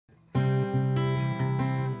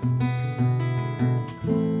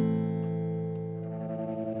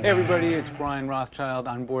Hey everybody, it's Brian Rothschild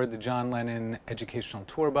on board the John Lennon Educational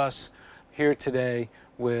Tour Bus, here today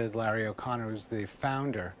with Larry O'Connor, who's the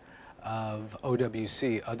founder of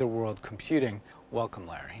OWC, Other World Computing. Welcome,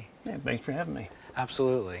 Larry. Yeah, thanks for having me.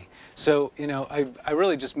 Absolutely. So, you know, I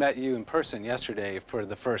really just met you in person yesterday for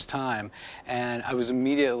the first time, and I was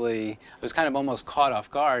kind of almost caught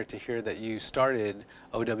off guard to hear that you started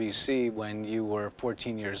OWC when you were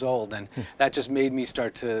 14 years old, and that just made me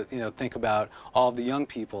start to, you know, think about all the young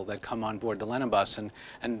people that come on board the Lennon bus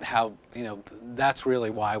and how, you know, that's really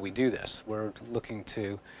why we do this. We're looking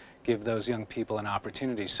to give those young people an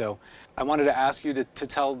opportunity. So I wanted to ask you to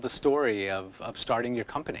tell the story of starting your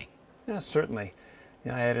company. Yeah, certainly.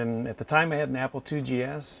 You know, at the time I had an Apple II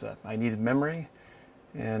GS. I needed memory,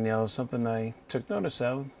 and something I took notice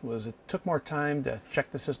of was it took more time to check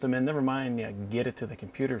the system in, never mind get it to the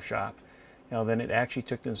computer shop, than it actually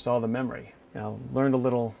took to install the memory. Learned a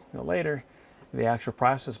little later, the actual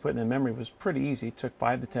process of putting in memory was pretty easy. It took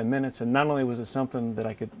 5 to 10 minutes, and not only was it something that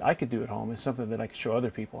I could do at home, it's something that I could show other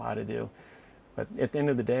people how to do. But at the end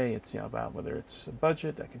of the day, it's about whether it's a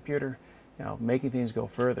budget, a computer, making things go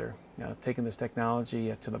further, taking this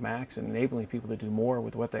technology to the max and enabling people to do more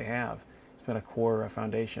with what they have. It's been a core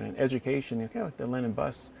foundation. And education, kind of like the Lennon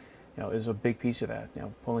bus, is a big piece of that.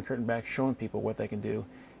 Pulling the curtain back, showing people what they can do,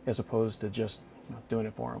 as opposed to just doing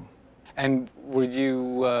it for them. And were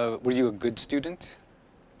you a good student?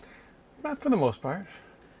 For the most part.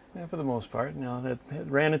 Yeah, for the most part. That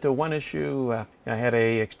ran into one issue. I had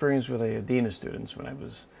a experience with a dean of students when I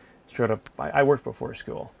was straight up. I worked before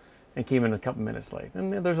school and came in a couple minutes late.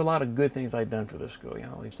 And there's a lot of good things I'd done for the school.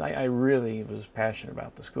 I really was passionate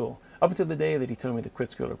about the school up until the day that he told me to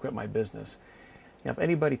quit school or quit my business. If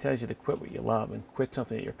anybody tells you to quit what you love and quit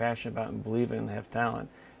something that you're passionate about and believe in and have talent,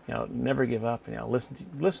 never give up.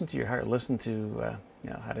 Listen to your heart. Listen to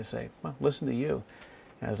listen to you,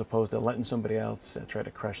 as opposed to letting somebody else try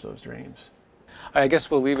to crush those dreams. I guess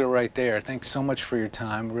we'll leave it right there. Thanks so much for your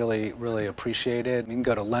time. Really, really appreciate it. You can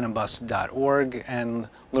go to lennonbus.org and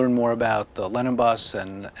learn more about the Lennon bus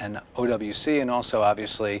and OWC, and also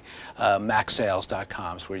obviously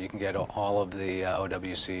maxsales.com is where you can get all of the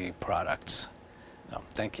OWC products. So,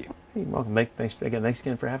 thank you. You're welcome. Thanks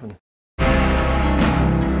again for having me.